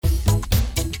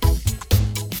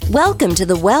Welcome to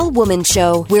the Well Woman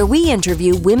Show, where we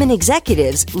interview women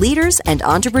executives, leaders, and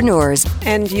entrepreneurs.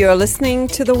 And you're listening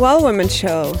to the Well Woman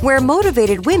Show, where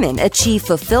motivated women achieve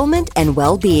fulfillment and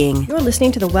well-being. You're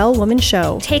listening to the Well Woman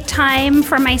Show. Take time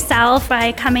for myself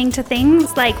by coming to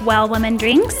things like Well Woman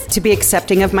Drinks. To be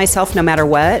accepting of myself no matter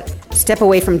what. Step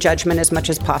away from judgment as much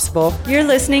as possible. You're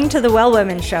listening to the Well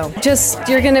Woman Show.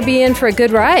 You're going to be in for a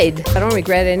good ride. I don't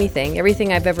regret anything.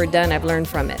 Everything I've ever done, I've learned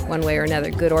from it, one way or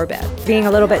another, good or bad. Being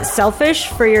a little bit selfish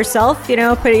for yourself,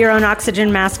 put your own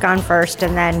oxygen mask on first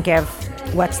and then give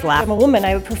what's left. I'm a woman.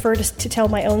 I would prefer to tell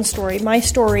my own story. My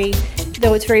story,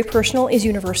 though it's very personal, is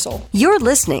universal. You're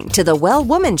listening to the Well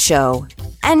Woman Show.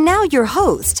 And now your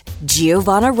host,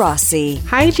 Giovanna Rossi.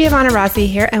 Hi, Giovanna Rossi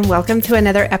here, and welcome to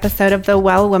another episode of the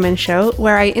Well Woman Show,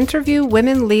 where I interview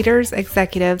women leaders,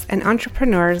 executives, and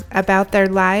entrepreneurs about their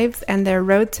lives and their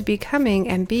road to becoming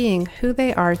and being who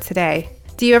they are today.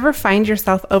 Do you ever find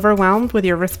yourself overwhelmed with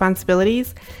your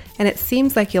responsibilities, and it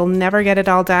seems like you'll never get it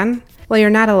all done? Well, you're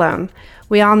not alone.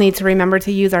 We all need to remember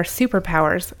to use our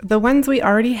superpowers, the ones we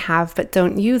already have but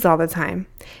don't use all the time,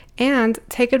 and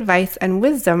take advice and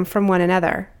wisdom from one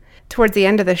another. Towards the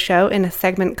end of the show, in a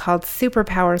segment called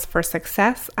Superpowers for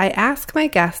Success, I ask my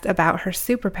guest about her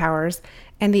superpowers,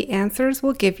 and the answers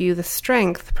will give you the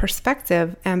strength,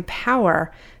 perspective, and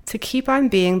power to keep on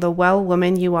being the well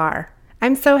woman you are.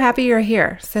 I'm so happy you're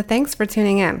here, so thanks for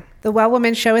tuning in. The Well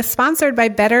Woman Show is sponsored by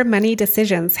Better Money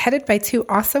Decisions, headed by two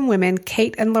awesome women,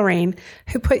 Kate and Lorraine,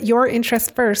 who put your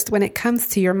interest first when it comes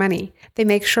to your money. They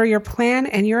make sure your plan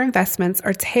and your investments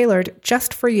are tailored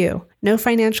just for you. No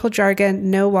financial jargon,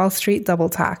 no Wall Street double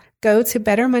talk. Go to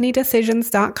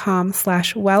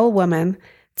bettermoneydecisions.com/wellwoman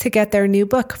to get their new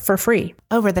book for free.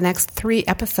 Over the next 3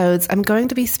 episodes, I'm going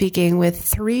to be speaking with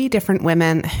 3 different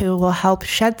women who will help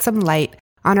shed some light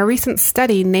on a recent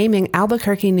study naming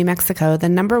Albuquerque, New Mexico, the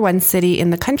 #1 city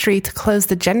in the country to close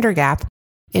the gender gap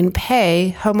in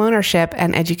pay, homeownership,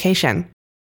 and education.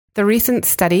 The recent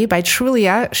study by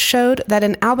Trulia showed that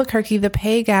in Albuquerque, the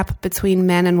pay gap between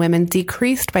men and women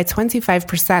decreased by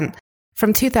 25%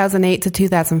 from 2008 to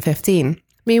 2015.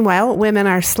 Meanwhile, women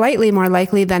are slightly more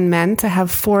likely than men to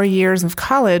have 4 years of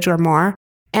college or more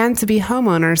and to be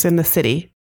homeowners in the city.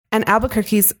 And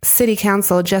Albuquerque's city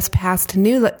council just passed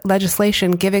new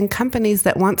legislation giving companies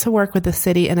that want to work with the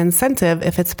city an incentive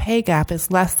if its pay gap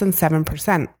is less than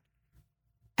 7%.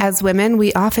 As women,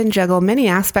 we often juggle many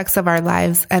aspects of our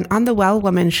lives, and on the Well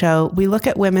Woman Show, we look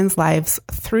at women's lives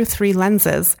through 3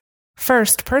 lenses.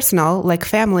 First, personal, like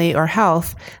family or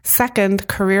health. Second,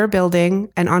 career building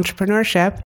and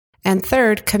entrepreneurship. And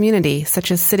third, community,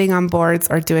 such as sitting on boards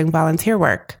or doing volunteer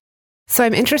work. So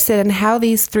I'm interested in how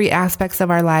these 3 aspects of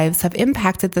our lives have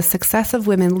impacted the success of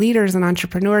women leaders and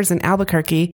entrepreneurs in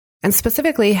Albuquerque, and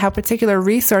specifically how particular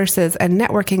resources and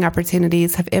networking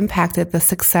opportunities have impacted the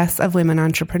success of women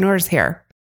entrepreneurs here.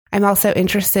 I'm also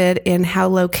interested in how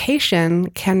location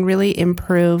can really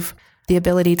improve the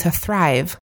ability to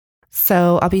thrive.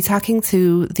 So I'll be talking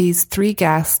to these 3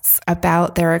 guests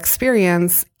about their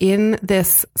experience in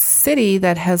this city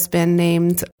that has been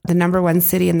named the #1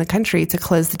 city in the country to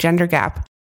close the gender gap.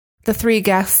 The 3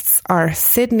 guests are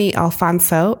Sydney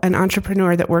Alfonso, an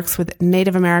entrepreneur that works with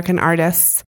Native American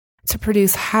artists to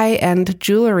produce high-end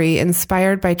jewelry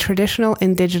inspired by traditional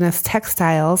indigenous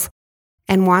textiles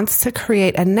and wants to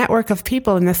create a network of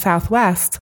people in the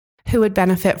Southwest who would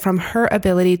benefit from her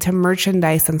ability to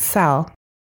merchandise and sell.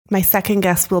 My second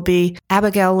guest will be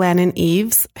Abigail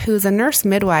Lannon-Eves, who's a nurse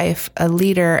midwife, a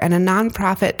leader, and a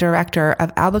nonprofit director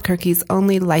of Albuquerque's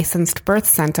only licensed birth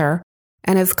center,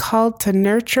 and is called to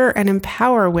nurture and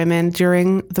empower women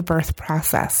during the birth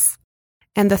process.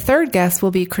 And the third guest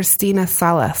will be Christina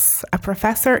Salas, a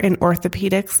professor in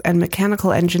orthopedics and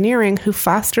mechanical engineering who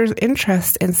fosters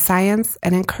interest in science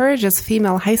and encourages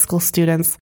female high school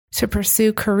students to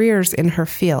pursue careers in her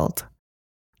field.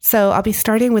 So I'll be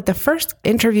starting with the first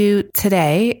interview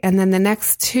today, and then the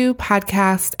next 2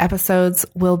 podcast episodes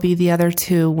will be the other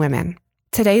 2 women.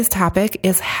 Today's topic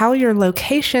is how your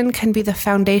location can be the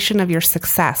foundation of your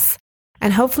success.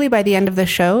 And hopefully by the end of the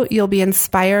show, you'll be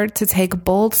inspired to take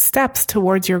bold steps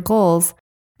towards your goals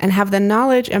and have the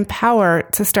knowledge and power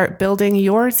to start building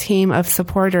your team of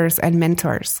supporters and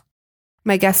mentors.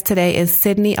 My guest today is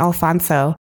Sydney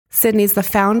Alfonso. Sydney's the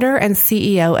founder and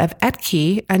CEO of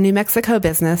Etki, a New Mexico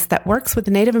business that works with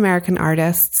Native American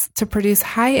artists to produce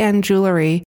high-end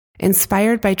jewelry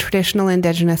inspired by traditional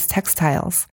indigenous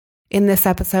textiles. In this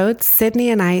episode,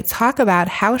 Sydney and I talk about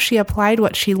how she applied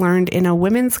what she learned in a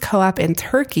women's co-op in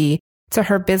Turkey to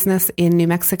her business in New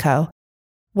Mexico,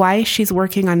 why she's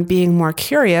working on being more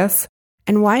curious,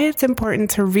 and why it's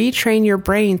important to retrain your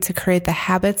brain to create the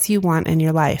habits you want in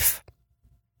your life.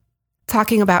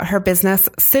 Talking about her business,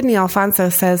 Sydney Alfonso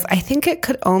says, "I think it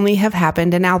could only have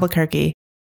happened in Albuquerque."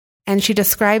 And she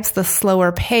describes the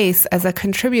slower pace as a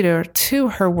contributor to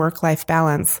her work-life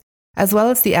balance, as well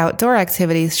as the outdoor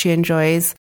activities she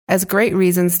enjoys as great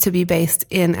reasons to be based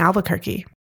in Albuquerque.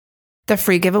 The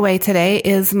free giveaway today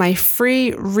is my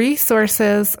free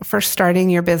resources for starting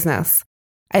your business.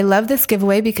 I love this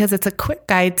giveaway because it's a quick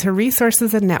guide to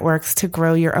resources and networks to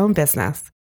grow your own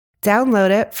business. Download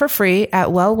it for free at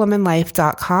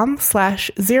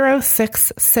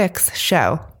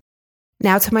wellwomanlife.com/066show.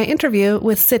 Now to my interview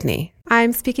with Sydney.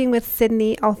 I'm speaking with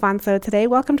Sydney Alfonso today.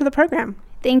 Welcome to the program.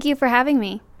 Thank you for having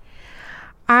me.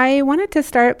 I wanted to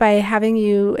start by having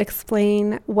you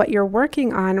explain what you're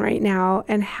working on right now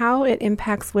and how it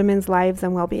impacts women's lives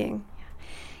and well-being.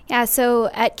 Yeah, so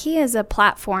ETKI is a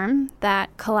platform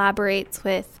that collaborates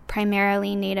with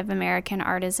primarily Native American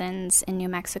artisans in New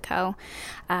Mexico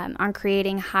on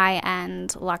creating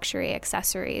high-end luxury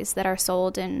accessories that are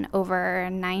sold in over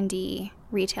 90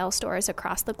 retail stores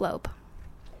across the globe.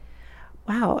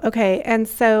 Wow. Okay. And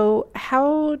so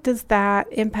how does that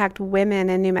impact women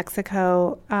in New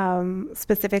Mexico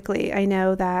specifically? I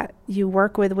know that you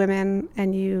work with women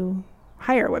and you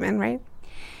hire women, right?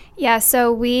 Yeah.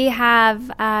 So we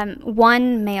have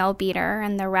one male beater,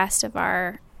 and the rest of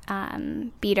our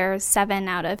beaters, 7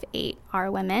 out of 8,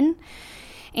 are women.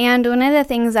 And one of the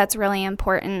things that's really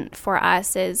important for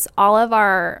us is all of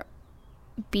our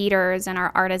beaters and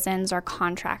our artisans are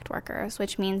contract workers,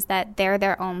 which means that they're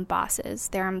their own bosses,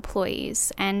 they're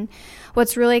employees. And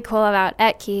what's really cool about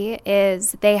ETKI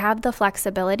is they have the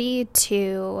flexibility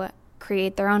to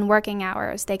create their own working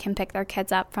hours. They can pick their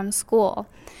kids up from school,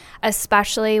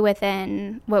 especially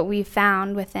within what we've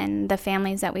found within the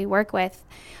families that we work with.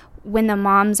 When the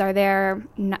moms are there,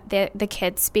 the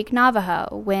kids speak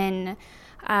Navajo. When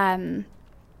they're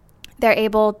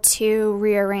able to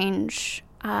rearrange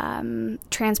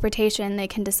transportation, they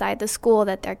can decide the school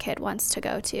that their kid wants to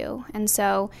go to. And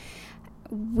so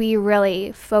we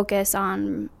really focus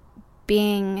on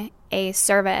being a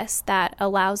service that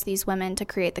allows these women to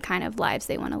create the kind of lives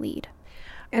they want to lead.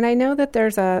 And I know that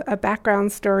there's a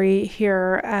background story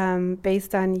here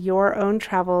based on your own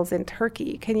travels in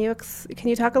Turkey. Can you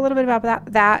talk a little bit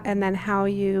about that and then how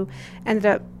you ended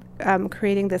up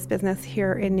creating this business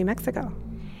here in New Mexico?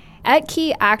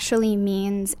 ETKI actually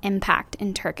means impact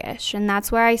in Turkish, and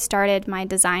that's where I started my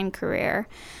design career.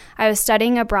 I was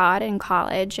studying abroad in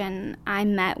college, and I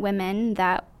met women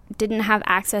that didn't have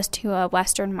access to a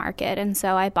Western market, and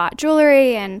so I bought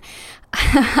jewelry, and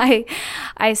I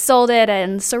sold it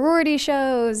in sorority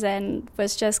shows and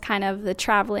was just kind of the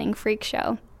traveling freak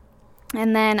show.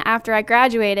 And then after I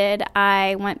graduated,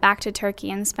 I went back to Turkey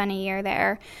and spent a year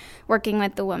there working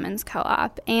with the Women's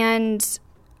Co-op, and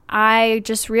I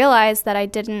just realized that I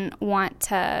didn't want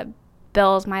to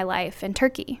build my life in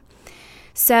Turkey.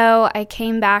 So I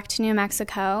came back to New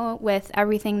Mexico with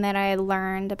everything that I had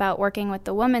learned about working with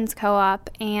the Women's Co-op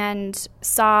and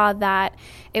saw that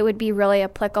it would be really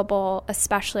applicable,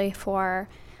 especially for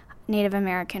Native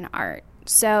American art.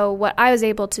 So what I was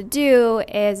able to do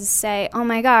is say, oh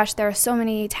my gosh, there are so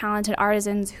many talented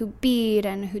artisans who bead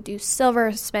and who do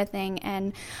silversmithing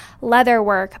and leather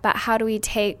work, but how do we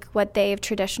take what they've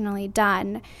traditionally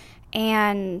done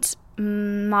and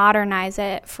modernize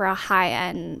it for a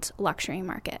high-end luxury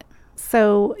market?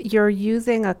 So you're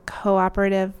using a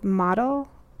cooperative model?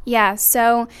 Yeah,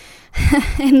 so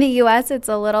in the U.S., it's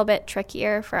a little bit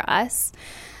trickier for us.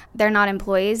 They're not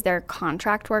employees, they're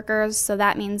contract workers, so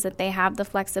that means that they have the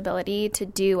flexibility to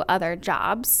do other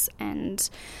jobs. And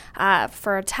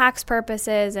for tax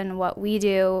purposes and what we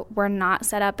do, we're not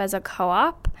set up as a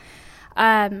co-op.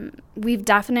 We've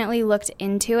definitely looked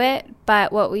into it,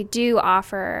 but what we do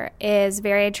offer is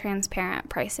very transparent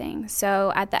pricing.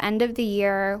 So at the end of the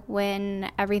year,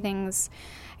 when everything's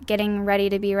getting ready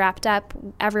to be wrapped up,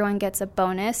 everyone gets a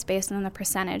bonus based on the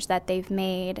percentage that they've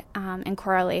made in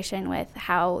correlation with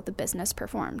how the business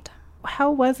performed.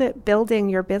 How was it building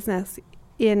your business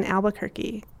in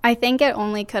Albuquerque? I think it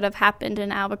only could have happened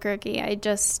in Albuquerque. I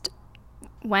just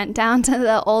went down to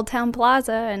the Old Town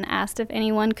Plaza and asked if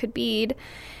anyone could bead,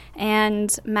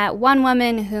 and met one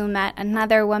woman who met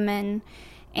another woman,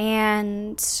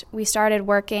 and we started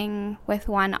working with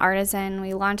one artisan.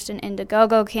 We launched an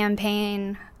Indiegogo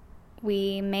campaign.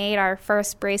 We made our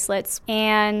first bracelets,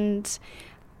 and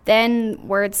then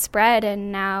word spread,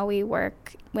 and now we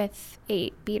work with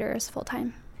 8 beaders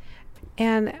full-time.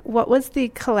 And what was the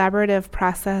collaborative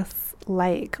process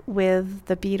like with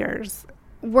the beaders?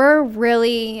 We're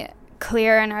really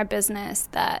clear in our business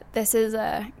that this is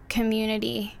a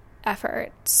community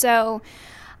effort. So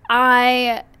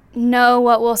I know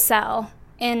what will sell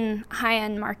in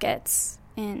high-end markets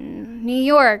in New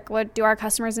York. What do our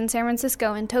customers in San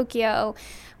Francisco and Tokyo?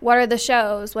 What are the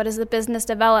shows? What is the business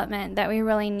development that we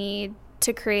really need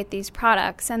to create these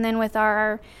products? And then with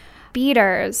our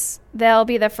beaters, they'll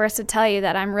be the first to tell you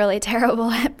that I'm really terrible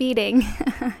at beating.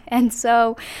 And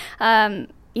so,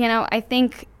 I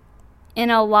think in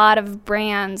a lot of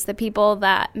brands, the people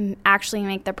that actually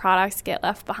make the products get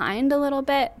left behind a little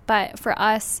bit. But for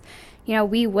us,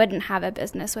 we wouldn't have a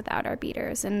business without our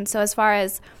beaters. And so as far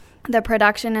as the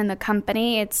production and the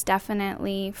company, it's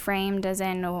definitely framed as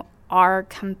in our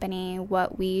company,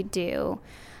 what we do.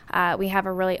 We have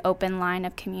a really open line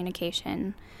of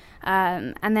communication.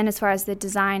 And then as far as the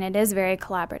design, it is very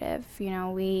collaborative.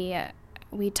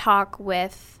 We talk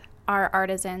with our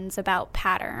artisans about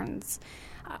patterns.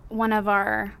 One of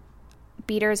our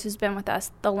beaters who's been with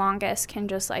us the longest can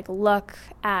just look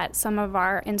at some of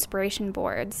our inspiration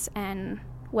boards and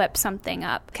whip something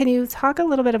up. Can you talk a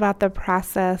little bit about the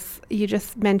process? You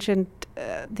just mentioned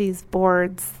these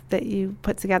boards that you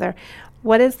put together.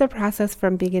 What is the process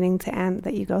from beginning to end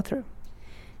that you go through?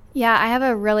 Yeah, I have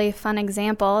a really fun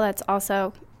example that's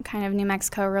also kind of New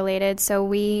Mexico related. So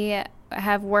we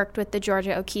have worked with the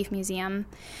Georgia O'Keeffe Museum.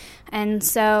 And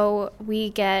so we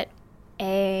get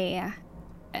a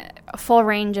full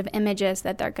range of images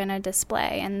that they're going to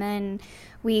display. And then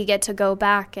we get to go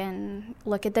back and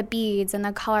look at the beads and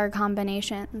the color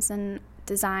combinations and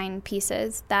design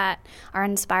pieces that are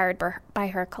inspired by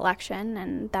her collection.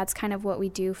 And that's kind of what we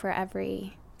do for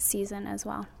every season as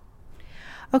well.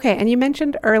 Okay, and you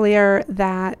mentioned earlier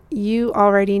that you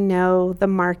already know the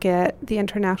market, the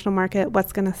international market,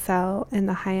 what's going to sell in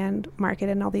the high-end market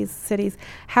in all these cities.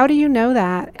 How do you know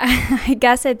that? I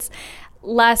guess it's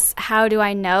less how do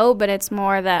I know, but it's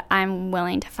more that I'm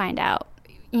willing to find out.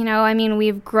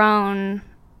 We've grown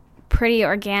pretty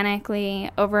organically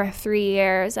over 3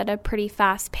 years at a pretty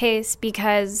fast pace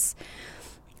because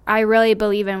I really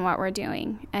believe in what we're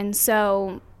doing. And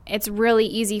so it's really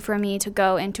easy for me to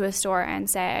go into a store and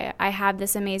say, I have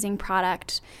this amazing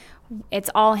product. It's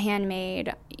all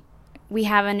handmade. We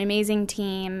have an amazing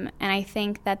team. And I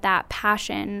think that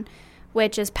passion,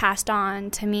 which is passed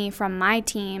on to me from my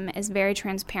team, is very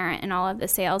transparent in all of the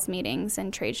sales meetings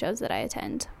and trade shows that I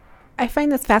attend. I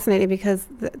find this fascinating because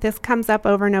this comes up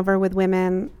over and over with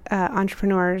women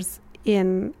entrepreneurs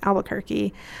in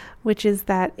Albuquerque, which is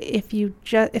that if you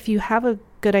have a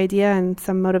good idea and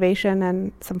some motivation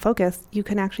and some focus, you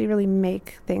can actually really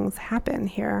make things happen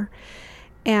here.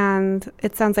 And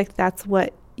it sounds like that's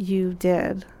what you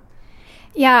did.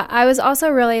 Yeah, I was also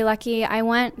really lucky. I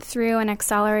went through an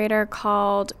accelerator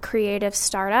called Creative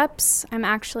Startups. I'm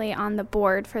actually on the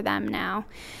board for them now.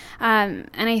 And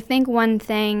I think one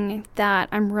thing that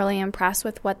I'm really impressed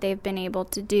with what they've been able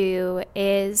to do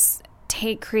is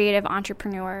take creative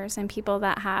entrepreneurs and people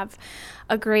that have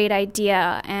a great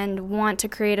idea and want to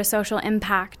create a social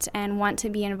impact and want to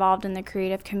be involved in the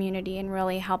creative community and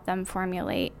really help them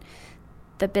formulate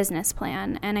the business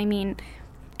plan. And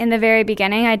in the very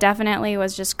beginning, I definitely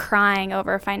was just crying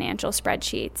over financial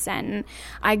spreadsheets, and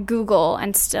I Google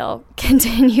and still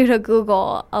continue to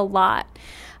Google a lot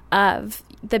of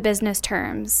the business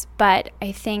terms. But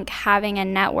I think having a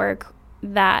network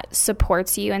that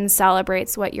supports you and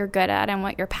celebrates what you're good at and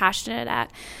what you're passionate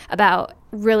about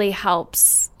really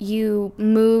helps you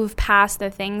move past the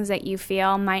things that you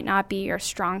feel might not be your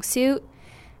strong suit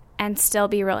and still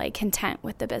be really content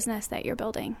with the business that you're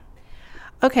building.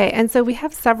 Okay, and so we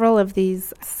have several of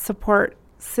these support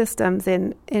systems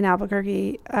in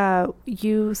Albuquerque.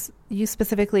 You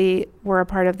specifically were a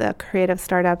part of the Creative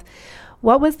Startup.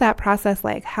 What was that process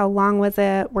like? How long was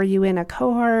it? Were you in a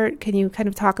cohort? Can you kind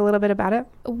of talk a little bit about it?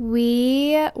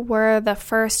 We were the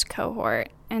first cohort,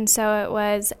 and so it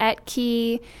was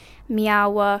Etkey,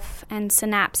 Meow Wolf, and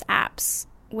Synapse Apps,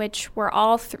 which were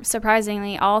all,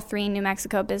 surprisingly, all three New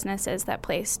Mexico businesses that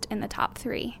placed in the top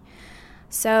 3.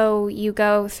 So you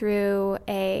go through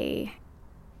a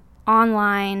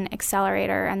online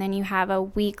accelerator, and then you have a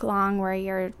week long where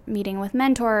you're meeting with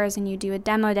mentors, and you do a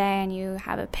demo day, and you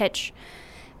have a pitch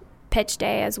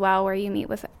day as well where you meet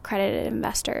with accredited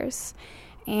investors.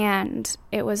 And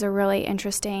it was a really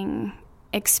interesting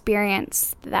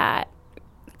experience that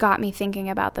got me thinking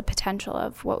about the potential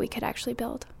of what we could actually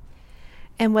build.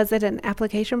 And was it an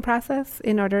application process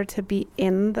in order to be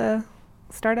in the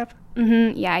startup?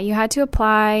 Mm-hmm. Yeah, you had to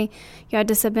apply, you had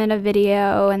to submit a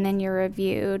video, and then you're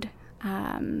reviewed.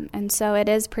 And so it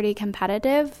is pretty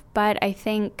competitive, but I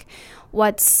think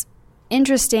what's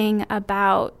interesting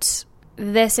about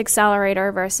this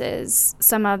accelerator versus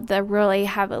some of the really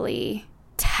heavily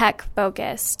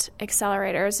tech-focused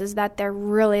accelerators is that they're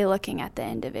really looking at the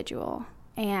individual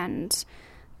and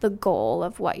the goal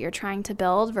of what you're trying to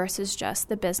build versus just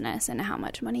the business and how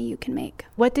much money you can make.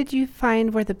 What did you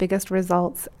find were the biggest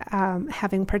results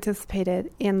having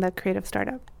participated in the creative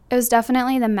startup? It was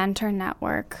definitely the mentor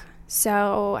network.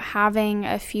 So having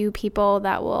a few people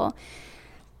that will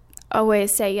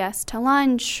always say yes to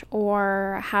lunch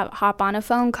or hop on a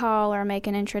phone call or make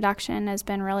an introduction has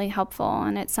been really helpful.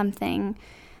 And it's something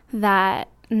that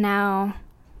now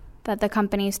that the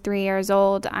company's 3 years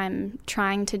old, I'm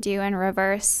trying to do in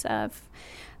reverse of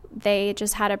they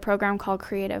just had a program called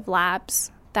Creative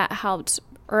Labs that helped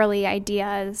early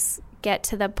ideas get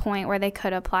to the point where they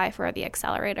could apply for the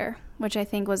accelerator, which I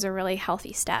think was a really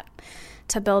healthy step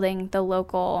to building the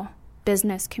local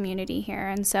business community here.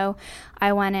 And so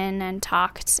I went in and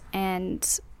talked, and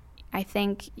I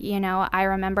think, I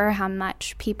remember how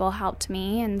much people helped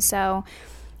me. And so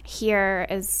here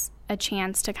is a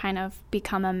chance to kind of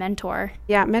become a mentor.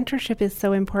 Yeah, mentorship is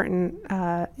so important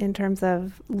in terms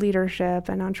of leadership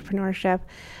and entrepreneurship.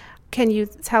 Can you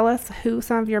tell us who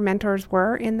some of your mentors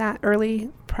were in that early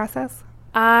process?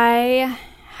 I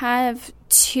have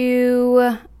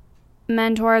 2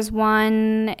 mentors.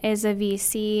 One is a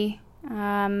VC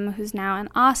who's now in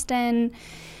Austin,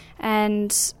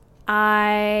 and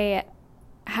I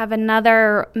have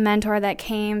another mentor that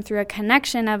came through a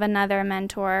connection of another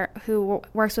mentor who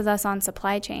works with us on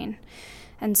supply chain.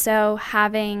 And so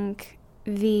having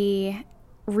the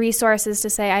resources to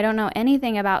say, I don't know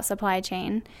anything about supply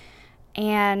chain,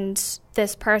 and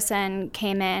this person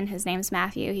came in, his name's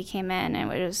Matthew, he came in and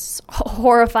was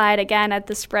horrified again at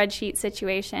the spreadsheet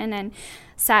situation and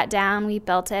sat down, we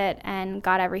built it and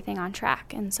got everything on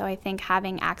track. And so I think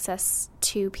having access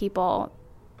to people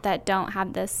that don't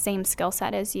have the same skill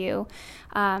set as you,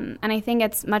 and I think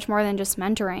it's much more than just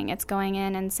mentoring. It's going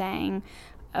in and saying,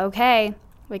 okay,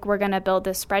 we're going to build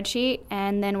this spreadsheet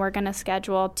and then we're going to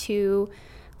schedule 2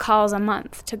 calls a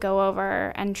month to go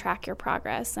over and track your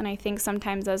progress. And I think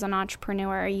sometimes as an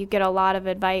entrepreneur, you get a lot of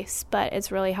advice, but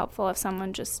it's really helpful if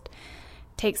someone just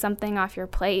takes something off your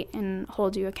plate and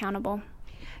holds you accountable.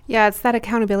 Yeah, it's that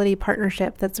accountability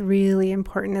partnership that's really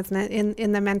important, isn't it,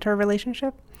 in the mentor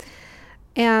relationship?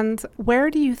 And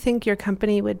where do you think your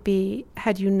company would be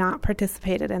had you not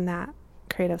participated in that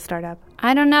creative startup?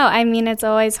 I don't know. I mean, it's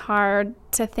always hard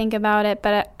to think about it,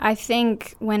 but I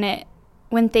think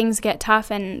when things get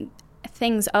tough, and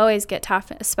things always get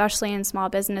tough, especially in small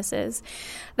businesses,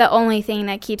 the only thing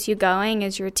that keeps you going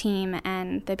is your team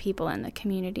and the people in the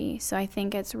community. So I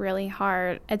think it's really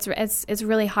hard. It's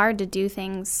really hard to do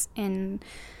things in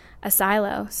a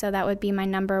silo. So that would be my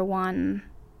number one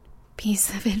piece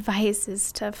of advice,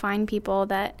 is to find people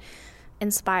that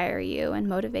inspire you and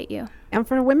motivate you. And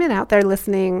for women out there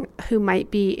listening who might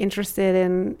be interested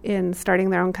in starting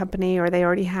their own company, or they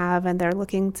already have and they're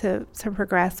looking to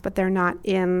progress, but they're not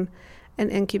in an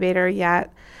incubator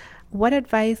yet, what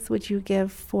advice would you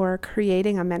give for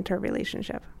creating a mentor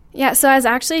relationship? Yeah, so I was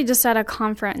actually just at a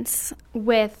conference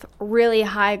with really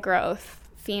high growth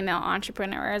female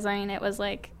entrepreneurs. I mean, it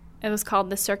was called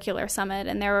the Circular Summit,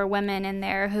 and there were women in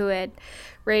there who had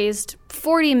raised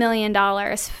 $40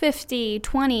 million, 50,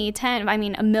 20, 10,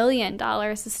 $1 million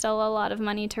is still a lot of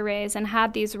money to raise, and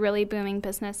had these really booming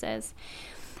businesses.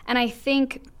 And I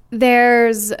think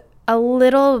there's a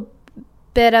little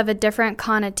bit of a different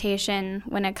connotation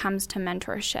when it comes to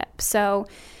mentorship. So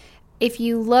if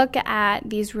you look at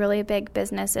these really big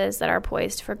businesses that are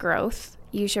poised for growth,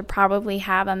 you should probably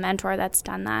have a mentor that's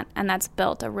done that and that's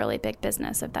built a really big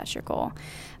business if that's your goal.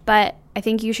 But I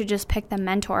think you should just pick the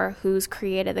mentor who's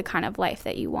created the kind of life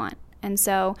that you want. And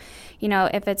so,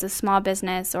 if it's a small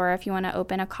business, or if you want to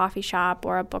open a coffee shop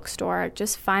or a bookstore,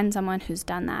 just find someone who's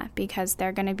done that, because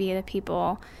they're going to be the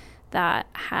people that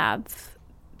have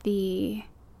the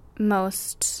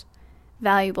most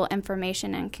valuable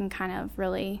information and can kind of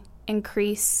really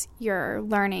increase your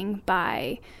learning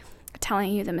by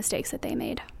telling you the mistakes that they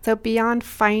made. So beyond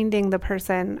finding the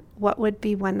person, what would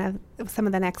be some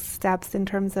of the next steps in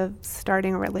terms of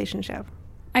starting a relationship?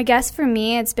 I guess for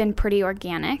me, it's been pretty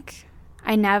organic.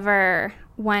 I never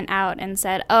went out and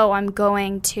said, I'm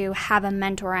going to have a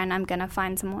mentor and I'm going to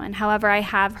find someone. However, I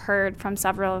have heard from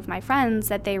several of my friends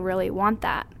that they really want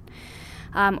that,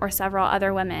 or several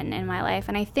other women in my life.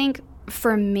 And I think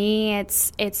for me,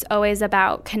 it's always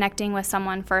about connecting with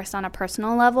someone first on a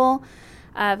personal level.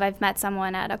 I've met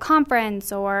someone at a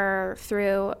conference, or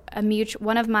through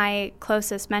one of my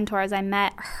closest mentors, I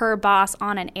met her boss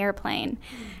on an airplane.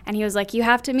 And he was like, you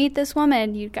have to meet this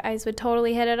woman. You guys would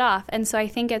totally hit it off. And so I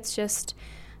think it's just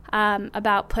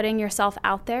about putting yourself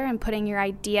out there and putting your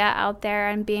idea out there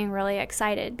and being really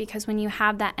excited, because when you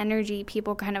have that energy,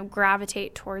 people kind of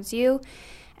gravitate towards you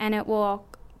and it will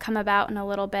come about in a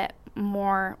little bit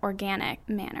more organic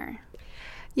manner.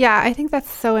 Yeah, I think that's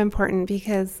so important,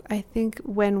 because I think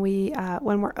when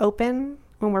we're open,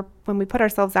 when we put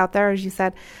ourselves out there, as you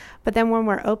said, but then when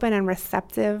we're open and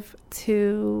receptive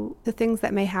to the things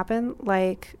that may happen,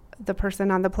 like the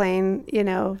person on the plane,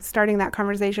 starting that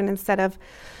conversation instead of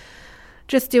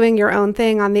just doing your own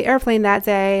thing on the airplane that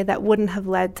day that wouldn't have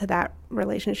led to that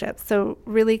relationship. So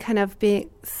really kind of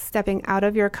stepping out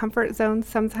of your comfort zone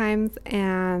sometimes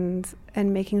and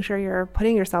making sure you're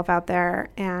putting yourself out there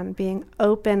and being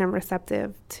open and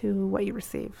receptive to what you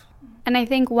receive. And I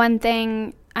think one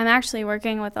thing, I'm actually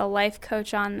working with a life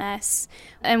coach on this,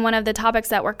 and one of the topics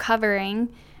that we're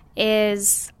covering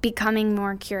is becoming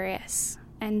more curious.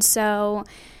 And so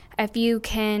if you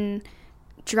can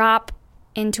drop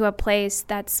into a place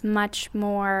that's much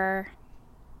more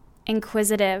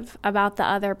inquisitive about the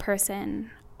other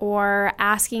person, or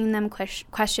asking them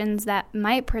questions that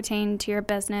might pertain to your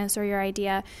business or your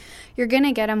idea, you're going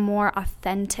to get a more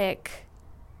authentic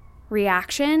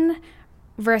reaction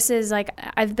versus, like,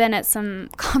 I've been at some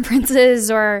conferences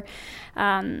or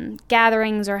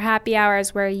gatherings or happy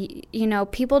hours where,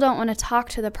 people don't want to talk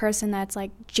to the person that's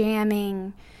like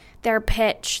jamming their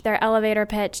elevator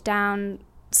pitch down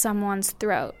someone's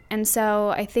throat. And so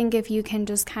I think if you can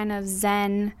just kind of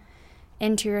zen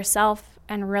into yourself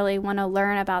and really want to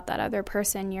learn about that other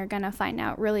person, you're going to find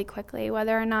out really quickly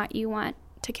whether or not you want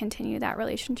to continue that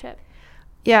relationship.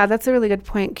 Yeah, that's a really good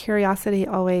point. Curiosity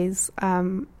always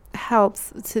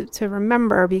helps to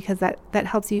remember, because that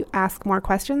helps you ask more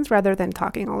questions rather than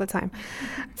talking all the time.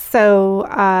 So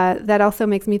that also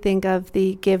makes me think of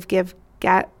the give,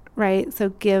 get, right? So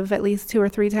give at least 2 or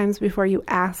 3 times before you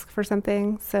ask for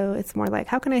something. So it's more like,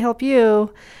 how can I help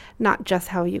you? Not just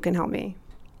how you can help me.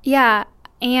 Yeah.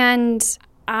 And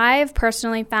I've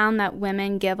personally found that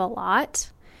women give a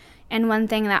lot. And one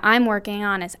thing that I'm working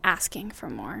on is asking for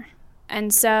more.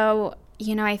 And so,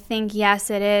 I think,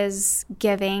 yes, it is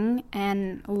giving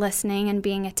and listening and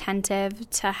being attentive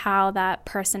to how that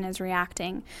person is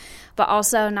reacting, but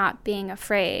also not being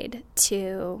afraid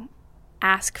to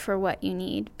ask for what you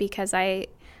need, because I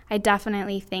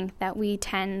definitely think that we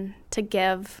tend to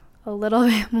give a little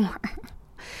bit more.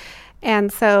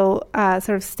 And so sort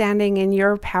of standing in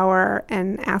your power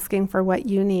and asking for what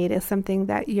you need is something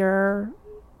that you're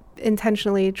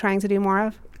intentionally trying to do more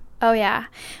of? Oh, yeah.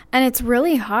 And it's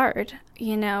really hard.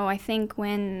 I think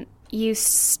when you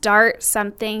start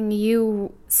something,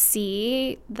 you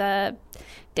see the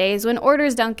days when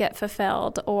orders don't get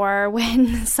fulfilled, or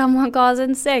when someone calls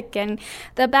in sick, and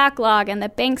the backlog and the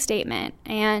bank statement,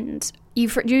 and you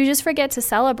just forget to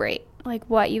celebrate like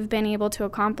what you've been able to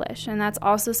accomplish. And that's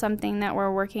also something that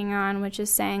we're working on, which is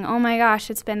saying, oh my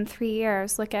gosh, it's been 3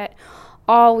 years. Look at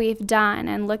all we've done,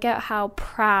 and look at how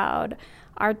proud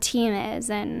our team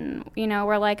is, and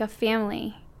we're like a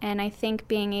family. And I think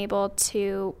being able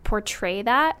to portray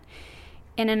that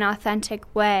in an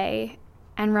authentic way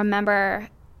and remember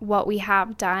what we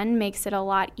have done makes it a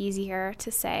lot easier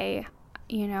to say,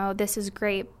 this is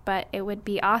great, but it would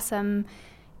be awesome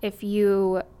if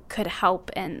you could help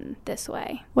in this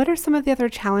way. What are some of the other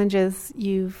challenges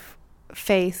you've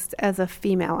faced as a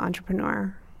female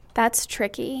entrepreneur? That's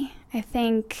tricky. I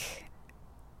think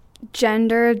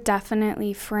gender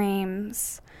definitely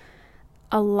frames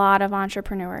a lot of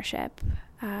entrepreneurship.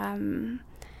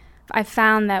 I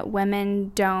found that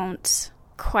women don't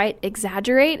quite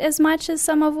exaggerate as much as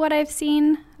some of what I've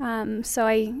seen. So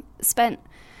I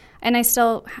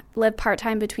still live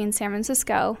part-time between San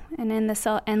Francisco and in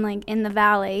the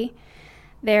Valley.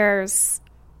 It's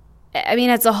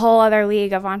a whole other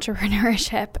league of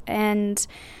entrepreneurship. And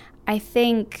I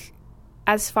think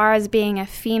as far as being a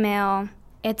female,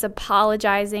 it's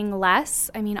apologizing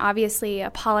less. Obviously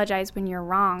apologize when you're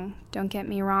wrong, don't get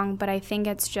me wrong, but I think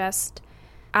it's just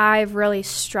I've really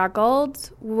struggled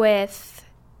with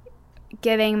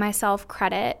giving myself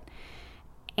credit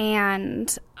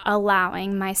and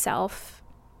allowing myself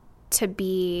to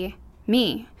be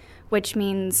me, which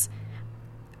means,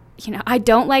 I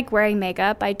don't like wearing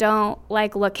makeup. I don't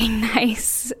like looking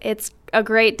nice. It's a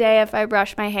great day if I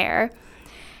brush my hair.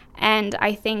 And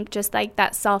I think just like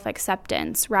that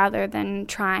self-acceptance, rather than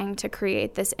trying to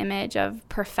create this image of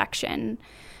perfection,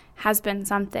 has been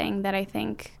something that I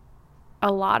think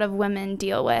a lot of women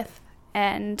deal with.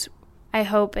 And I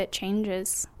hope it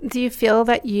changes. Do you feel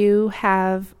that you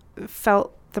have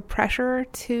felt the pressure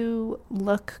to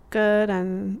look good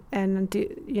and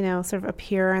do, sort of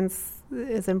appearance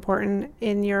is important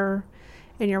in your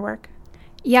work?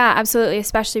 Yeah, absolutely,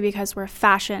 especially because we're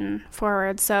fashion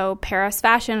forward. So Paris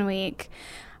Fashion Week,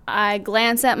 I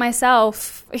glance at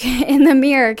myself in the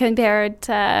mirror compared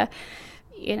to,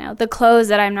 the clothes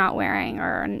that I'm not wearing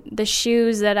or the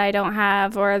shoes that I don't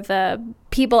have, or the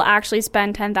people actually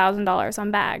spend $10,000 on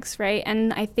bags, right?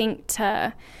 And I think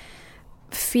to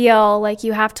feel like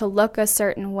you have to look a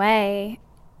certain way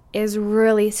is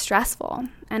really stressful.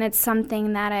 And it's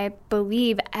something that I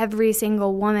believe every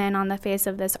single woman on the face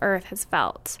of this earth has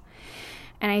felt.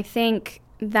 And I think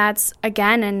that's,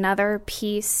 again, another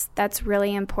piece that's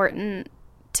really important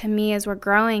to me as we're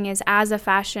growing is, as a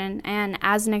fashion and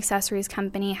as an accessories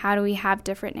company, how do we have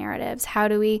different narratives? How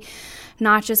do we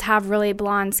not just have really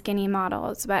blonde, skinny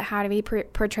models, but how do we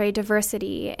portray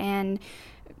diversity and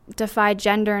defy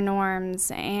gender norms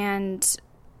and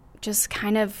just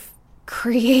kind of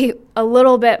create a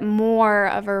little bit more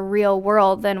of a real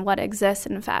world than what exists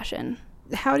in fashion?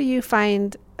 How do you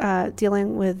find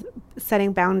dealing with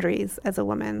setting boundaries as a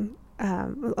woman?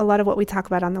 A lot of what we talk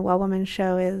about on the Well Woman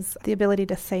Show is the ability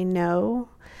to say no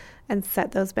and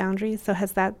set those boundaries. So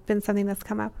has that been something that's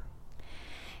come up?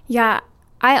 Yeah,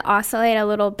 I oscillate a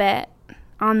little bit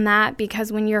on that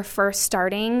because when you're first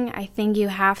starting, I think you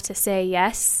have to say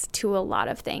yes to a lot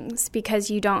of things because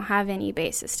you don't have any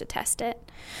basis to test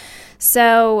it.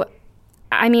 So,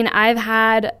 I've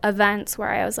had events where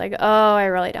I was like, oh, I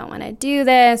really don't want to do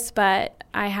this, but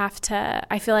I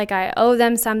feel like I owe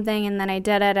them something, and then I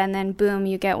did it, and then boom,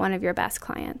 you get one of your best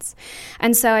clients.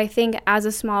 And so I think as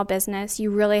a small business, you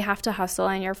really have to hustle,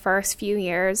 and your first few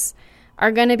years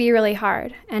are going to be really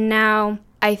hard. And now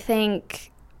I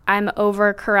think I'm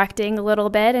overcorrecting a little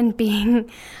bit and being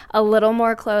a little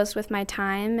more close with my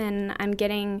time, and I'm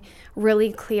getting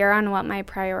really clear on what my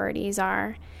priorities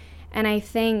are. And I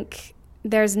think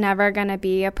there's never going to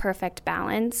be a perfect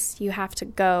balance. You have to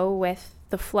go with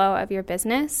the flow of your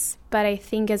business. But I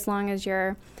think as long as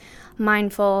you're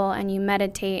mindful and you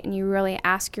meditate and you really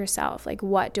ask yourself, like,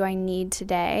 what do I need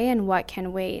today and what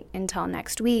can wait until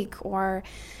next week or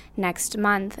next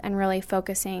month, and really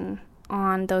focusing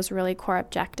on those really core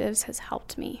objectives has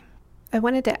helped me. I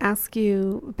wanted to ask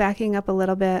you, backing up a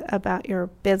little bit, about your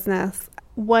business,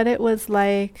 what it was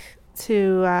like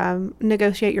to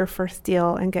negotiate your first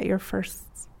deal and get your first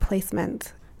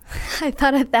placement. I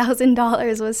thought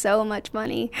 $1,000 was so much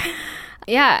money.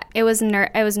 Yeah, it was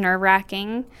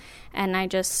nerve-wracking, and I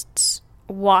just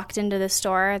walked into the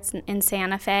store. It's in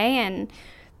Santa Fe, and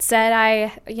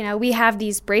said, we have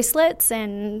these bracelets,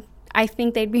 and I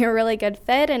think they'd be a really good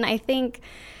fit. And I think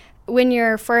when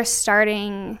you're first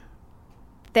starting,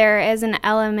 there is an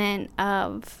element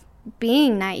of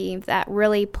being naive that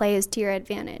really plays to your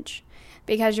advantage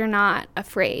because you're not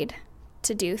afraid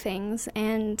to do things.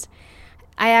 And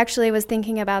I actually was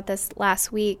thinking about this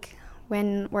last week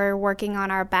when we're working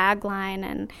on our bag line,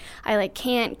 and I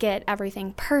can't get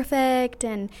everything perfect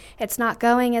and it's not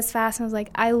going as fast. And I was like,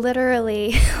 I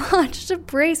literally launched a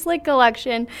bracelet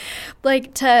collection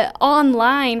to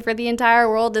online for the entire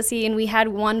world to see, and we had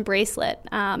one bracelet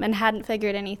and hadn't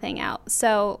figured anything out.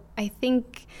 So I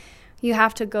think you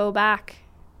have to go back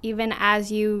even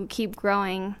as you keep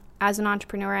growing as an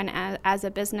entrepreneur and as a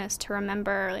business to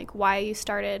remember why you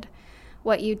started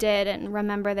what you did, and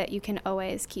remember that you can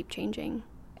always keep changing.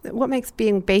 What makes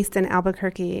being based in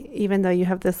Albuquerque, even though you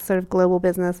have this sort of global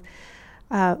business,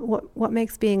 what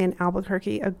makes being in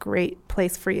Albuquerque a great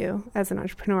place for you as an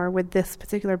entrepreneur with this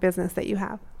particular business that you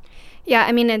have? Yeah,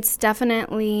 it's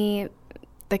definitely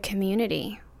the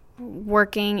community.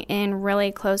 Working in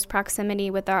really close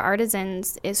proximity with our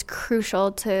artisans is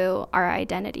crucial to our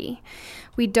identity.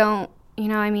 We don't,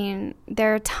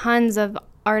 there are tons of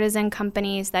artisan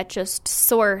companies that just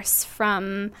source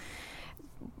from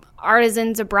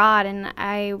artisans abroad, and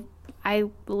I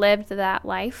lived that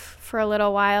life for a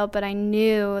little while, but I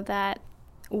knew that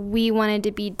we wanted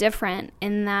to be different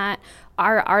in that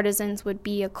our artisans would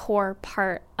be a core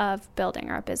part of building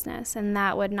our business, and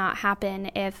that would not happen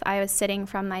if I was sitting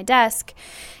from my desk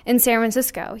in San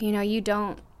Francisco. You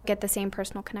don't get the same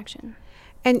personal connection.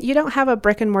 And you don't have a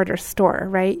brick and mortar store,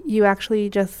 right? You actually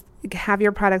just have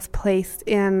your products placed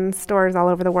in stores all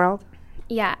over the world?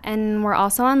 Yeah, and we're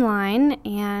also online,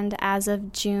 and as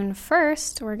of June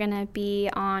 1st, we're going to be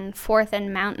on 4th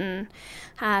and Mountain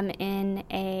in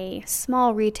a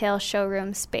small retail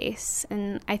showroom space.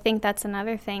 And I think that's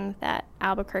another thing that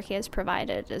Albuquerque has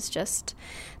provided, is just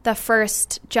the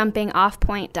first jumping off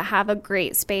point to have a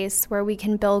great space where we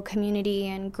can build community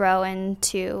and grow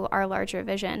into our larger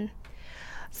vision.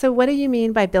 So what do you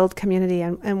mean by build community,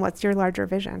 and what's your larger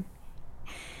vision?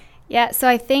 Yeah, so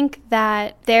I think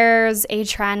that there's a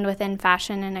trend within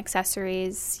fashion and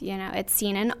accessories. You know, it's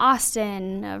seen in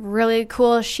Austin, really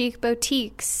cool chic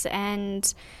boutiques,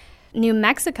 and New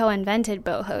Mexico invented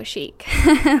boho chic.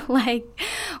 Like,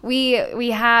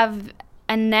 we have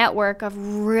a network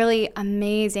of really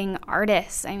amazing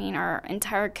artists. I mean, our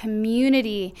entire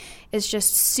community is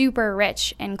just super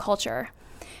rich in culture.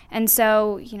 And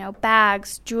so, you know,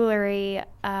 bags, jewelry,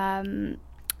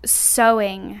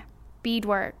 sewing,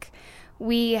 beadwork,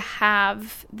 we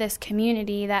have this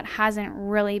community that hasn't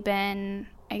really been,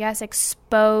 I guess,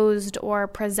 exposed or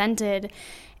presented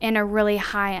in a really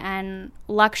high-end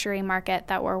luxury market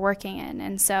that we're working in.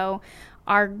 And so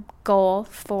our goal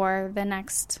for the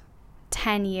next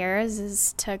 10 years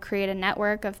is to create a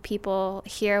network of people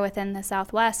here within the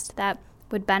Southwest that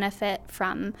would benefit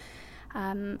from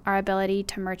our ability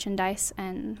to merchandise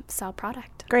and sell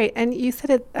product. Great. And you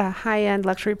said a high-end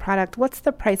luxury product. What's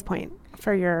the price point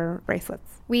for your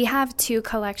bracelets? We have 2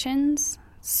 collections.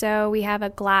 So we have a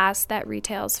glass that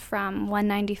retails from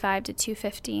 $195 to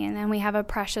 $250, and then we have a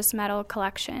precious metal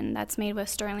collection that's made with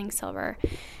sterling silver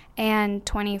and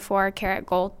 24 karat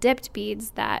gold dipped beads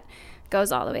that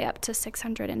goes all the way up to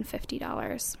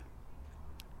 $650.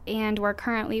 And we're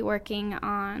currently working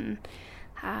on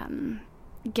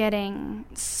getting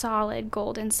solid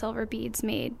gold and silver beads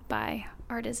made by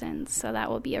artisans. So that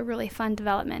will be a really fun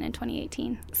development in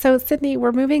 2018. So, Sydney,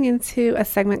 we're moving into a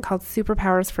segment called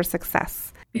Superpowers for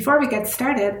Success. Before we get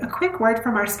started, a quick word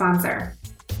from our sponsor.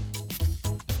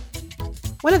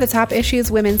 One of the top issues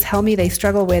women tell me they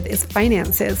struggle with is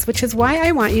finances, which is why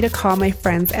I want you to call my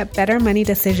friends at Better Money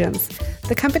Decisions.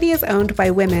 The company is owned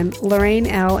by women, Lorraine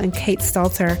L. and Kate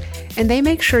Stalter, and they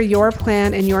make sure your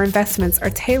plan and your investments are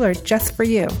tailored just for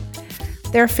you.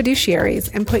 They're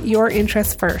fiduciaries and put your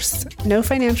interests first. No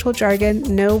financial jargon,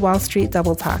 no Wall Street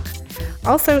double talk.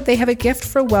 Also, they have a gift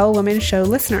for Well Woman Show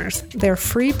listeners. Their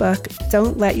free book,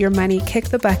 Don't Let Your Money Kick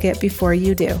the Bucket Before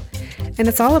You Do. And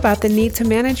it's all about the need to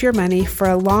manage your money for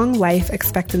a long life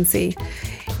expectancy.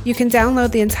 You can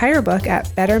download the entire book at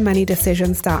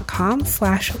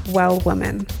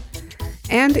bettermoneydecisions.com/wellwoman.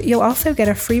 And you'll also get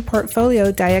a free portfolio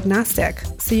diagnostic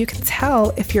so you can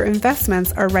tell if your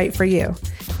investments are right for you.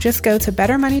 Just go to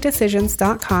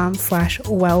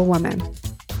bettermoneydecisions.com/wellwoman.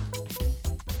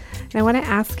 And I want to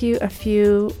ask you a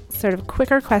few sort of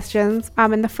quicker questions.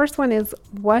 And the first one is,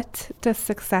 what does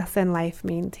success in life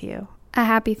mean to you? A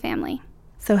happy family.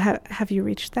 So have you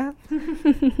reached that?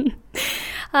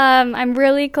 I'm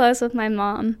really close with my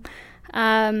mom.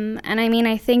 And I mean,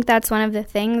 I think that's one of the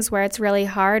things where it's really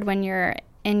hard when you're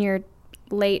in your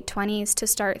late 20s to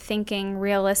start thinking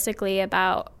realistically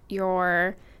about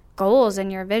your goals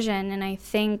and your vision. And I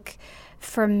think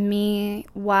for me,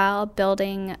 while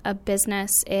building a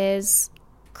business is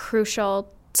crucial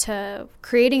to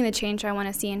creating the change I want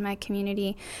to see in my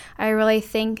community, I really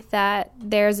think that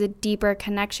there's a deeper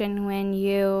connection when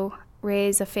you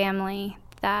raise a family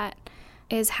that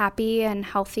is happy and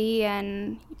healthy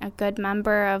and a good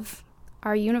member of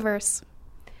our universe.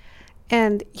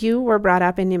 And you were brought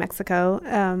up in New Mexico.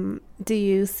 Do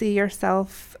you see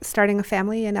yourself starting a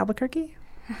family in Albuquerque?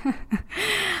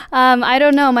 I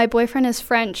don't know. My boyfriend is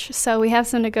French, so we have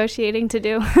some negotiating to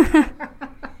do.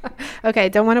 Okay,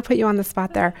 don't want to put you on the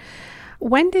spot there.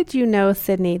 When did you know,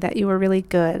 Sydney, that you were really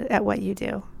good at what you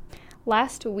do?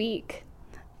 Last week,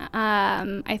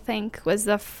 I think, was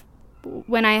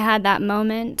when I had that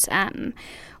moment.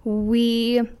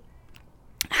 We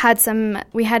had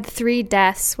 3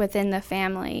 deaths within the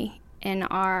family in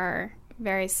our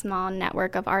very small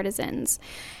network of artisans.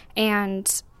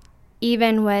 And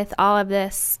even with all of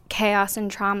this chaos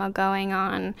and trauma going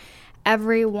on,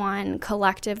 everyone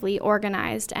collectively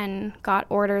organized and got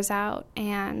orders out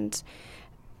and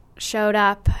showed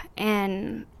up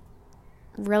and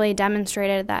really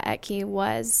demonstrated that Etki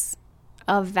was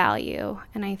of value.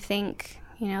 And I think,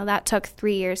 that took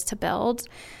 3 years to build,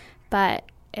 but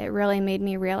it really made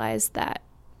me realize that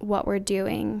what we're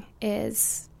doing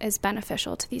is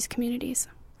beneficial to these communities.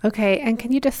 Okay, and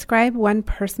can you describe one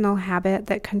personal habit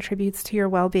that contributes to your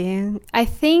well-being? I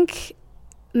think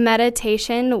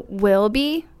meditation will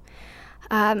be.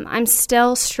 I'm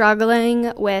still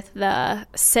struggling with the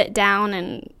sit down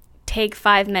and take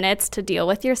 5 minutes to deal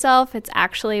with yourself. It's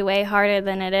actually way harder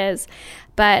than it is.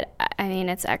 But, I mean,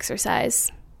 it's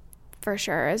exercise for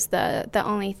sure is the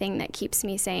only thing that keeps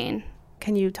me sane.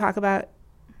 Can you talk about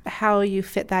how you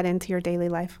fit that into your daily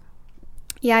life?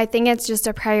 Yeah, I think it's just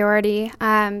a priority.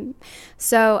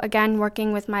 So again,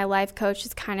 working with my life coach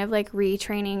is kind of like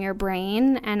retraining your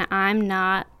brain, and I'm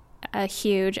not a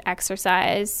huge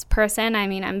exercise person. I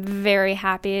mean, I'm very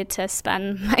happy to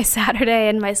spend my Saturday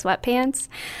in my sweatpants.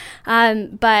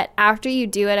 But after you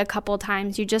do it a couple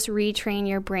times, you just retrain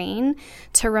your brain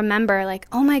to remember, like,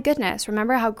 oh my goodness,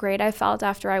 remember how great I felt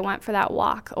after I went for that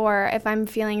walk. Or if I'm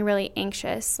feeling really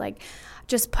anxious, like,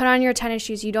 just put on your tennis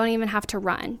shoes. You don't even have to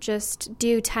run. Just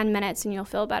do 10 minutes and you'll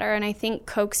feel better. And I think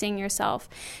coaxing yourself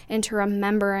into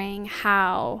remembering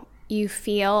how you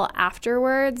feel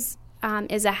afterwards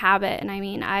is a habit. And I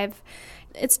mean,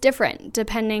 it's different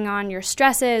depending on your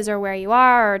stresses or where you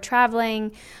are or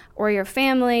traveling or your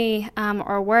family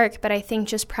or work. But I think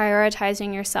just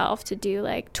prioritizing yourself to do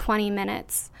like 20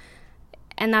 minutes,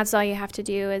 and that's all you have to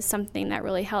do, is something that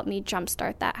really helped me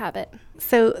jumpstart that habit.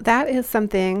 So that is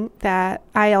something that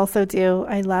I also do.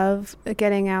 I love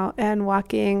getting out and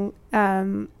walking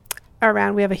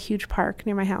around. We have a huge park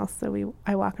near my house, so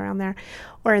I walk around there,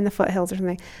 or in the foothills or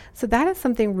something. So that is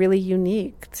something really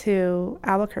unique to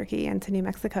Albuquerque and to New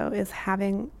Mexico, is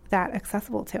having that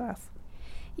accessible to us.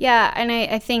 Yeah, and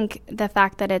I think the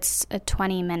fact that it's a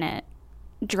 20-minute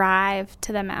drive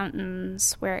to the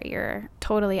mountains where you're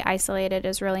totally isolated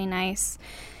is really nice.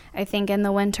 I think in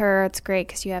the winter it's great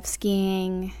because you have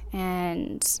skiing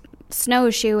and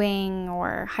snowshoeing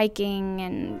or hiking,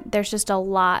 and there's just a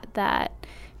lot that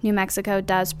New Mexico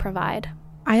does provide.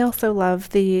 I also love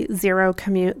the zero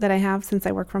commute that I have since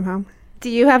I work from home. Do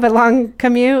you have a long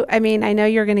commute? I mean, I know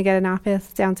you're going to get an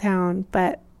office downtown,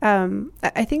 but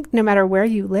I think no matter where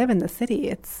you live in the city,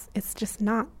 it's just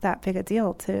not that big a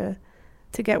deal to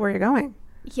get where you're going.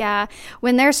 Yeah.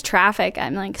 When there's traffic,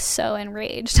 I'm like so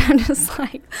enraged. I'm just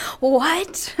like,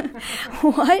 what?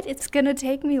 What? It's going to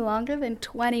take me longer than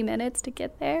 20 minutes to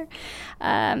get there?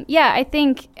 Yeah, I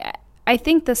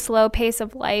think the slow pace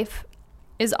of life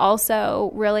is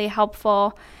also really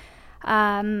helpful.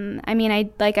 I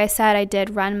mean, like I said, I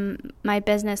did run my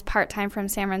business part-time from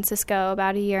San Francisco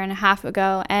about 1.5 years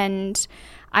ago, and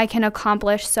I can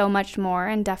accomplish so much more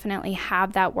and definitely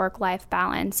have that work-life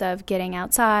balance of getting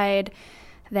outside,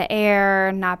 the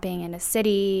air, not being in a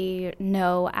city,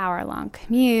 no hour-long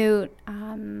commute,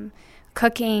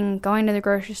 cooking, going to the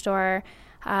grocery store.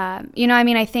 I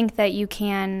mean, I think that you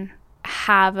can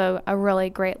have a really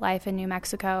great life in New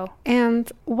Mexico.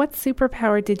 And what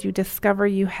superpower did you discover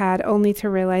you had only to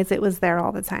realize it was there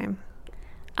all the time?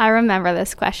 I remember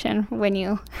this question when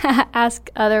you ask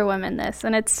other women this,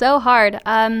 and it's so hard.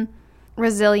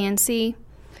 Resiliency.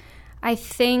 I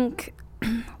think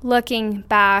looking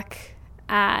back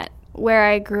at where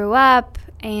I grew up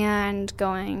and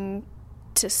going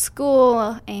to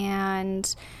school,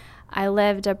 and I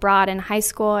lived abroad in high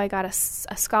school. I got a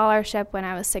scholarship when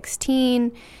I was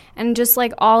 16, and just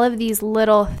like all of these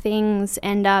little things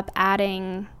end up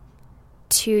adding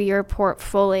to your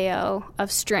portfolio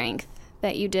of strength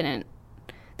that you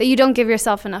don't give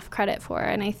yourself enough credit for.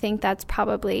 And I think that's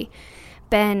probably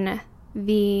been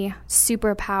the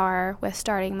superpower with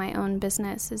starting my own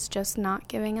business, is just not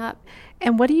giving up.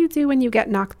 And what do you do when you get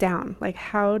knocked down? Like,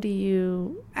 how do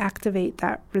you activate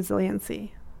that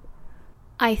resiliency?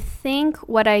 I think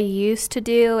what I used to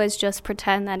do is just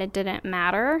pretend that it didn't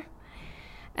matter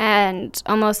and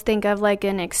almost think of like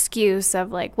an excuse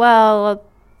of like, well,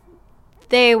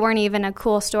 they weren't even a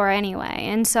cool store anyway.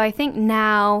 And so I think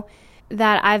now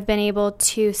that I've been able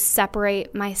to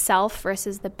separate myself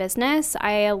versus the business,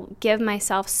 I give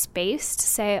myself space to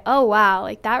say, oh, wow,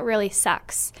 like that really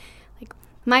sucks. Like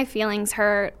my feelings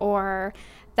hurt, or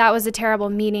that was a terrible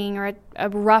meeting or a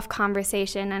rough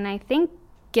conversation. And I think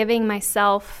giving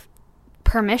myself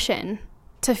permission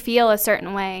to feel a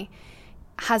certain way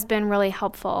has been really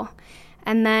helpful.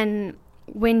 And then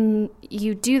when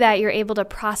you do that, you're able to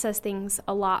process things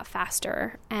a lot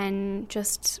faster and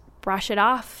just brush it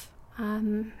off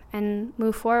and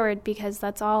move forward, because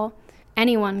that's all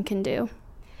anyone can do.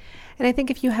 And I think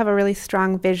if you have a really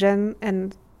strong vision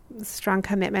and strong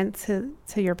commitment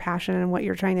to your passion and what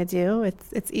you're trying to do,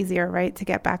 it's easier, right, to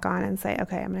get back on and say,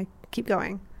 okay, I'm going to keep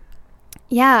going.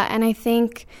 Yeah, and I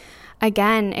think,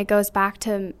 again, it goes back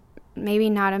to maybe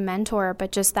not a mentor,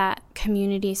 but just that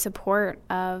community support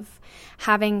of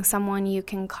having someone you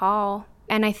can call.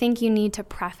 And I think you need to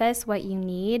preface what you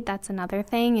need. That's another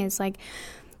thing, is like,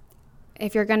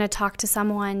 if you're going to talk to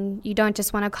someone, you don't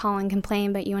just want to call and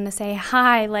complain, but you want to say,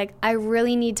 hi, like, I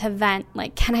really need to vent.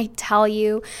 Like, can I tell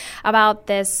you about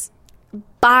this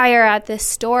buyer at this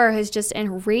store who's just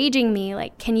enraging me?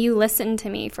 Like, can you listen to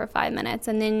me for 5 minutes?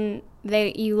 And then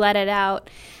you let it out,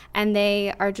 and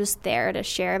they are just there to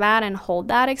share that and hold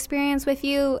that experience with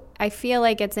you. I feel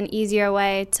like it's an easier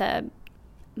way to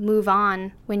move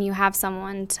on when you have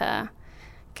someone to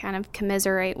kind of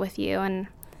commiserate with you. And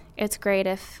it's great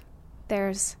if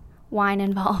there's wine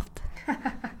involved.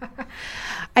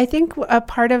 I think a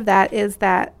part of that is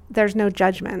that there's no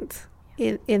judgment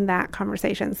in that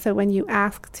conversation. So when you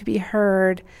ask to be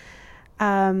heard,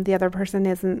 the other person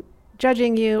isn't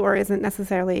judging you or isn't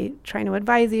necessarily trying to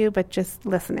advise you, but just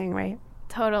listening, right?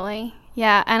 Totally.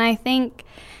 Yeah. And I think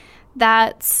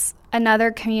that's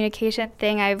another communication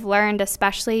thing I've learned,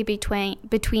 especially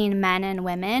between men and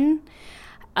women,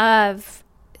 of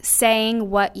saying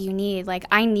what you need. Like,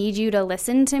 I need you to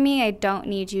listen to me. I don't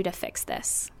need you to fix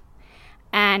this.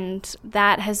 And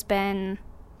that has been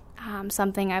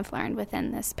something I've learned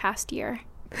within this past year.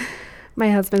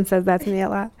 My husband says that to me a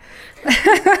lot.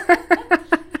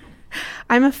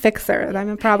 I'm a fixer. I'm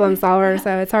a problem solver,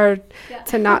 so it's hard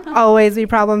to not always be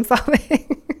problem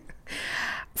solving.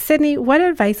 Sydney, what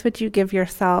advice would you give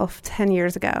yourself 10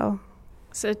 years ago?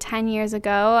 So 10 years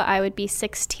ago, I would be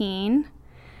 16.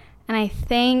 And I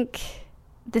think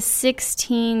the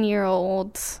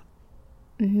 16-year-old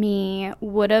me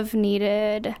would have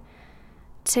needed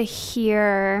to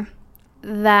hear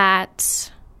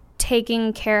that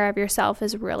taking care of yourself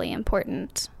is really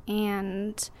important.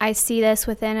 And I see this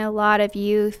within a lot of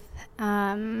youth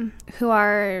who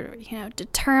are,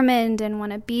 determined and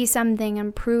want to be something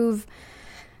and prove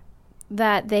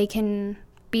that they can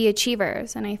be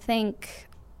achievers. And I think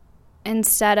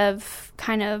instead of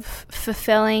kind of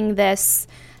fulfilling this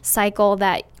cycle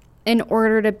that in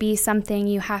order to be something,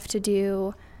 you have to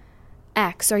do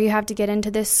X, or you have to get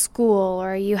into this school,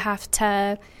 or you have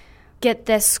to get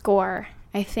this score,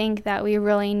 I think that we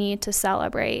really need to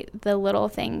celebrate the little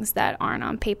things that aren't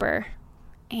on paper.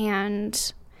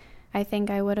 And I think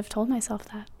I would have told myself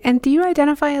that. And do you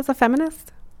identify as a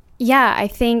feminist? Yeah, I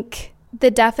think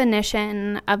the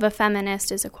definition of a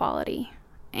feminist is equality.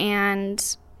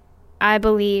 And I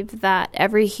believe that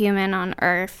every human on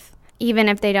earth, even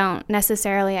if they don't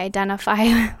necessarily identify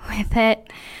with it,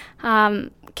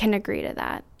 can agree to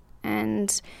that.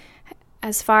 And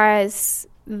as far as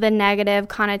the negative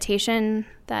connotation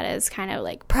that is kind of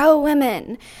like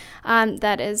pro-women,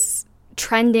 that is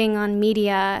trending on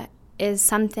media, is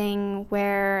something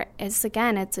where it's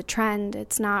a trend.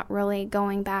 It's not really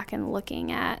going back and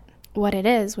looking at what it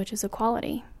is, which is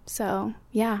equality. So,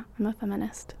 yeah, I'm a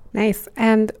feminist. Nice.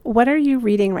 And what are you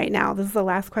reading right now? This is the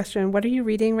last question. What are you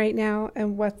reading right now,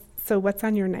 and what's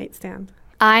on your nightstand?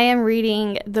 I am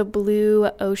reading The Blue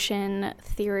Ocean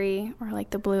Theory, or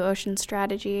like the Blue Ocean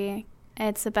Strategy.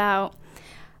 It's about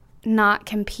not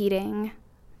competing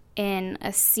in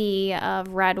a sea of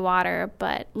red water,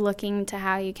 but looking to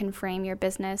how you can frame your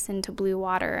business into blue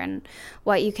water and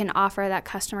what you can offer that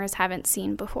customers haven't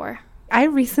seen before. I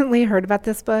recently heard about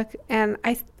this book, and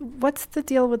what's the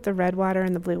deal with the red water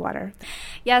and the blue water?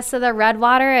 Yeah, so the red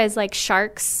water is like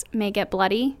sharks make it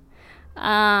bloody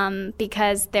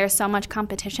because there's so much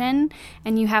competition,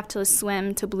 and you have to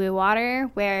swim to blue water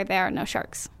where there are no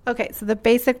sharks. Okay, so the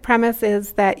basic premise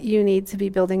is that you need to be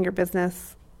building your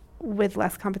business with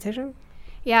less competition?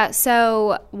 Yeah,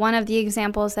 so one of the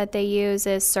examples that they use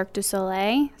is Cirque du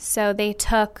Soleil. So they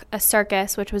took a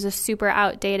circus, which was a super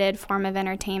outdated form of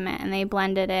entertainment, and they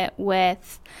blended it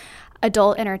with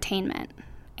adult entertainment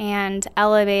and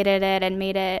elevated it and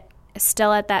made it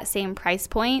still at that same price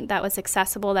point that was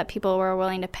accessible, that people were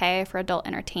willing to pay for adult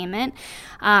entertainment,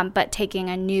 but taking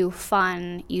a new,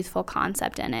 fun, youthful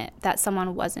concept in it that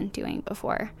someone wasn't doing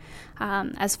before.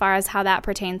 As far as how that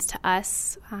pertains to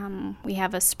us, we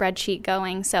have a spreadsheet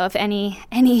going. So if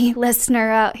any listener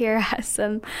out here has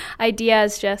some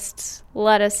ideas, just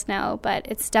let us know. But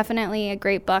it's definitely a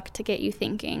great book to get you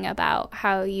thinking about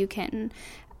how you can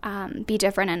be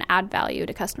different and add value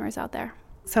to customers out there.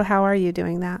 So how are you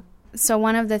doing that? So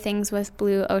one of the things with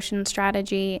Blue Ocean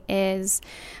Strategy is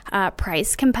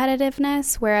price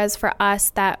competitiveness, whereas for us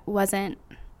that wasn't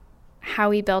how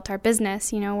we built our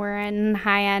business. We're in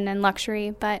high-end and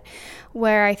luxury, but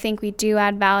where I think we do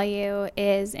add value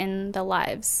is in the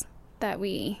lives that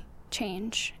we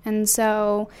change. And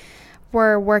so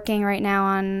we're working right now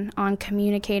on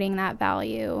communicating that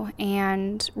value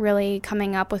and really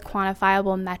coming up with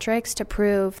quantifiable metrics to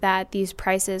prove that these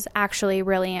prices actually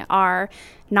really are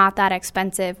not that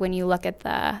expensive when you look at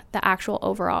the actual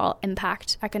overall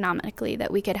impact economically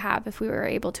that we could have if we were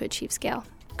able to achieve scale.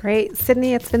 Great.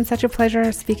 Sydney, it's been such a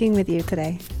pleasure speaking with you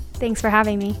today. Thanks for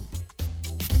having me.